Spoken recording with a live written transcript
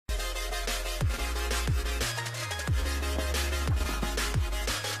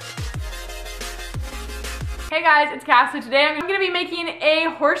Hey guys, it's Cass. So today I'm going to be making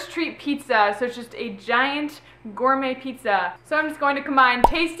a horse treat pizza. So it's just a giant gourmet pizza. So I'm just going to combine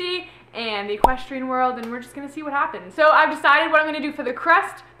tasty and the equestrian world, and we're just going to see what happens. So I've decided what I'm going to do for the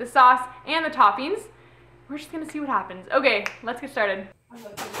crust, the sauce, and the toppings. We're just going to see what happens. Okay, let's get started.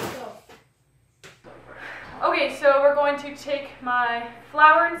 Okay, so we're going to take my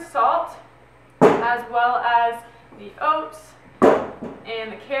flour and salt, as well as the oats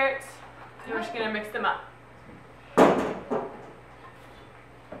and the carrots, and we're just going to mix them up.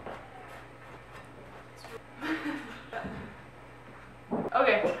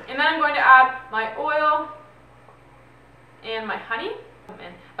 Okay, and then I'm going to add my oil and my honey.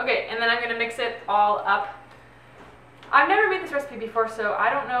 Okay, and then I'm going to mix it all up. I've never made this recipe before, so I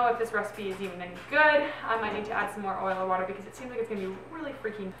don't know if this recipe is even any good. I might need to add some more oil or water because it seems like it's going to be really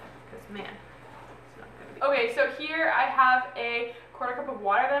freaking, because man, it's not going to be. Okay, so here I have a quarter cup of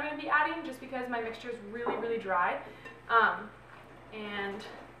water that I'm going to be adding just because my mixture is really, really dry. And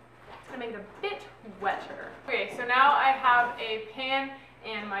it's going to make it a bit wetter. Okay, so now I have a pan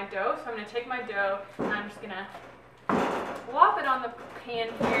and my dough. So I'm going to take my dough and I'm just going to plop it on the pan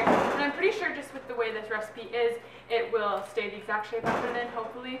here. And I'm pretty sure just with the way this recipe is, it will stay the exact shape I put it in,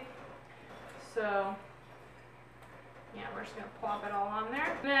 hopefully. So yeah, we're just going to plop it all on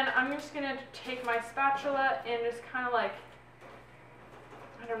there. And then I'm just going to take my spatula and just kind of like,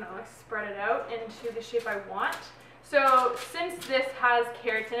 I don't know, like spread it out into the shape I want. So since this has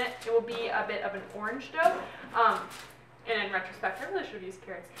carrots in it, it will be a bit of an orange dough. And in retrospect, I really should have used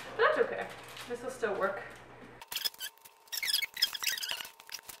carrots, but that's okay. This will still work.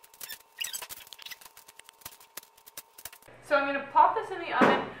 So I'm going to pop this in the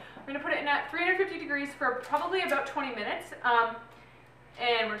oven. I'm going to put it in at 350 degrees for probably about 20 minutes.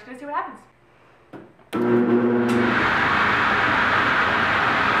 And we're just going to see what happens.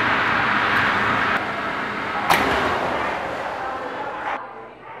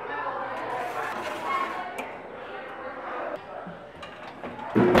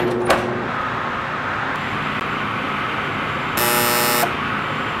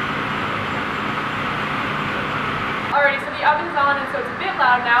 Alrighty, so the oven's on and so it's a bit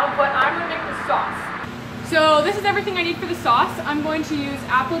loud now, but I'm going to make the sauce. So this is everything I need for the sauce. I'm going to use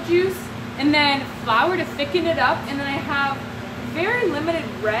apple juice and then flour to thicken it up, and then I have very limited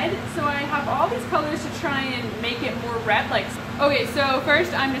red, so I have all these colors to try and make it more red. Okay, so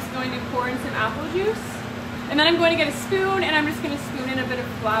first I'm just going to pour in some apple juice, and then I'm going to get a spoon and I'm just going to spoon in a bit of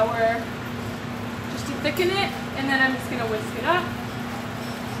flour just to thicken it, and then I'm just going to whisk it up.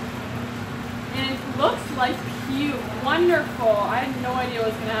 And it looks like wonderful. I had no idea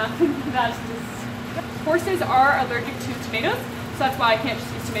what was going to happen. That's just... Horses are allergic to tomatoes, so that's why I can't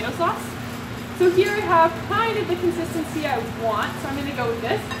just use tomato sauce. So here I have kind of the consistency I want, so I'm going to go with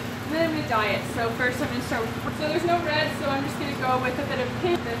this, and then I'm going to dye it. So first I'm going to start with... So there's no red, so I'm just going to go with a bit of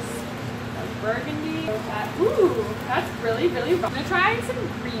pink, this burgundy. Ooh, that's really, really rough. I'm going to try some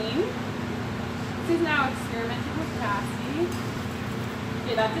green. This is now experimenting with Cassie.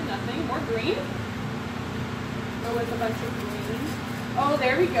 Okay, that did nothing. More green. Go with a bunch of green. Oh,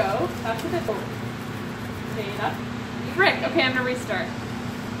 there we go. That's a bit. Okay, that's frick. Okay, I'm gonna restart.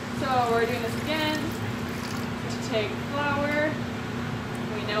 So we're doing this again. Just take flour.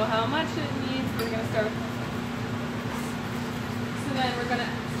 We know how much it needs. We're gonna start. So then we're gonna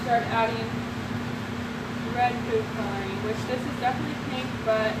start adding red food coloring, which this is definitely pink,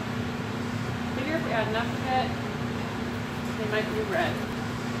 but I figure if we add enough of it, it might be red.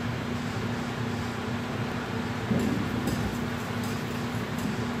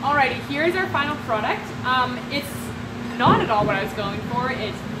 Alrighty, here's our final product. It's not at all what I was going for.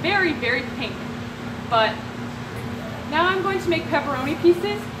 It's very, very pink. But now I'm going to make pepperoni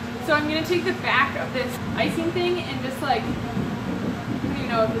pieces. So I'm going to take the back of this icing thing and just like, I don't even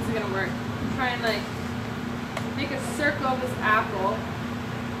know if this is going to work. Try and like make a circle of this apple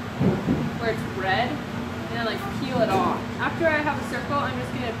where it's red and then like peel it off. After I have a circle, I'm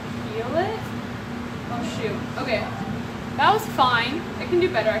just going to peel it. Oh shoot. Okay. That was fine. I can do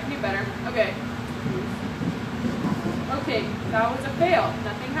better. I can do better. Okay. Okay, that was a fail.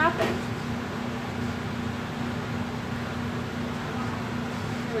 Nothing happened.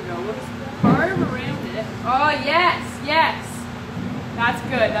 Here we go. We'll just carve around it. Oh, yes! Yes! That's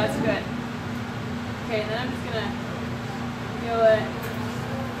good. That's good. Okay, then I'm just going to peel it.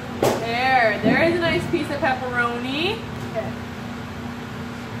 There. There is a nice piece of pepperoni. Okay.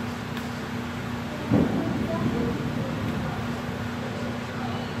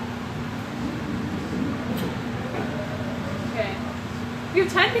 We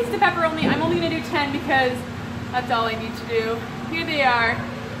have 10 pieces of pepperoni. I'm only going to do 10 because that's all I need to do. Here they are.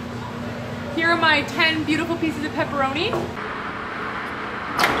 Here are my 10 beautiful pieces of pepperoni.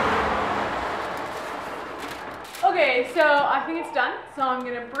 Okay, so I think it's done. So I'm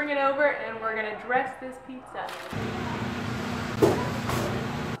gonna bring it over and we're gonna dress this pizza.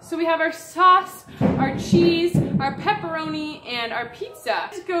 So we have our sauce, our cheese, our pepperoni, and our pizza.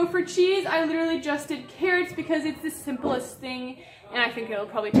 To go for cheese, I literally just did carrots because it's the simplest thing and I think it'll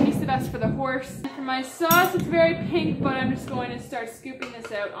probably taste the best for the horse. For my sauce, it's very pink, but I'm just going to start scooping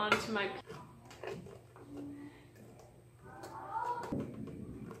this out onto my pizza.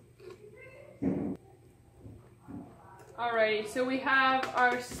 Alrighty, so we have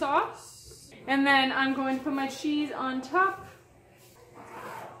our sauce, and then I'm going to put my cheese on top.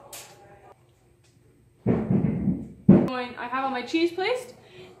 I have all my cheese placed,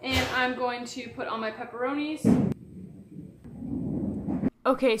 and I'm going to put on my pepperonis.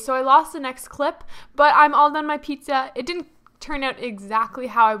 Okay, so I lost the next clip, but I'm all done my pizza. It didn't turn out exactly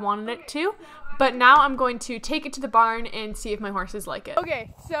how I wanted it to, but now I'm going to take it to the barn and see if my horses like it.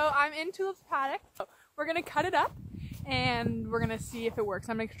 Okay, so I'm in Tulip's paddock. We're gonna cut it up and we're gonna see if it works.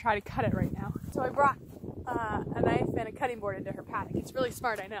 I'm gonna try to cut it right now. So I brought a knife and a cutting board into her paddock. It's really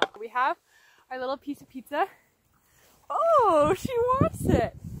smart, I know. We have our little piece of pizza. Oh, she wants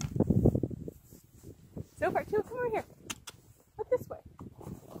it. So far, Tulip, come over here. Look this way.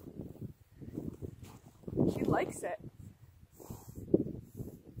 She likes it.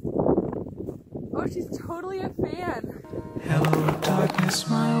 Oh, she's totally a fan. Hello, darkness,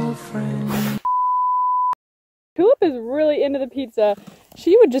 my old friend. Tulip is really into the pizza.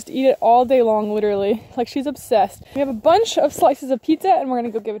 She would just eat it all day long, literally. Like, she's obsessed. We have a bunch of slices of pizza, and we're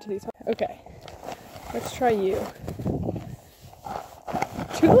gonna go give it to these. Okay, let's try you.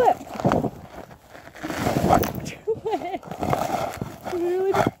 Tulip! Tulip! You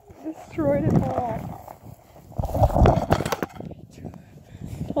literally destroyed it all.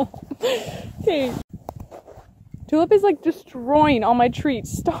 Okay. Tulip is like destroying all my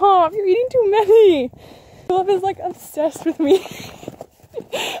treats. Stop! You're eating too many! Tulip is like obsessed with me.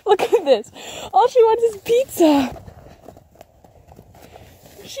 Look at this. All she wants is pizza.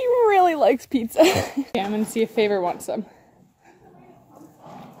 She really likes pizza. Okay, I'm gonna see if Favor wants some.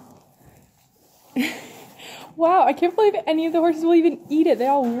 Wow, I can't believe any of the horses will even eat it. They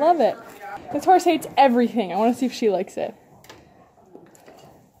all love it. This horse hates everything. I want to see if she likes it.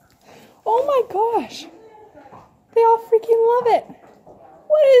 Oh my gosh. They all freaking love it.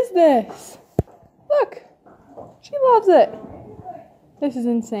 What is this? Look. She loves it. This is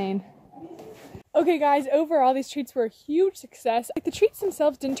insane. Okay guys, overall these treats were a huge success. Like, the treats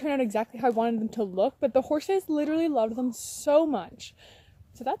themselves didn't turn out exactly how I wanted them to look, but the horses literally loved them so much.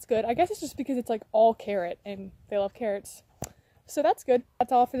 So that's good. I guess it's just because it's like all carrot and they love carrots. So that's good.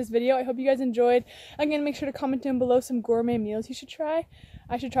 That's all for this video. I hope you guys enjoyed. Again, make sure to comment down below some gourmet meals you should try.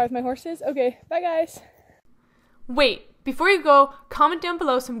 I should try with my horses. Okay, bye guys. Wait, before you go, comment down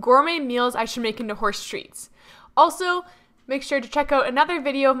below some gourmet meals I should make into horse treats. Also, make sure to check out another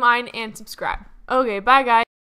video of mine and subscribe. Okay, bye guys.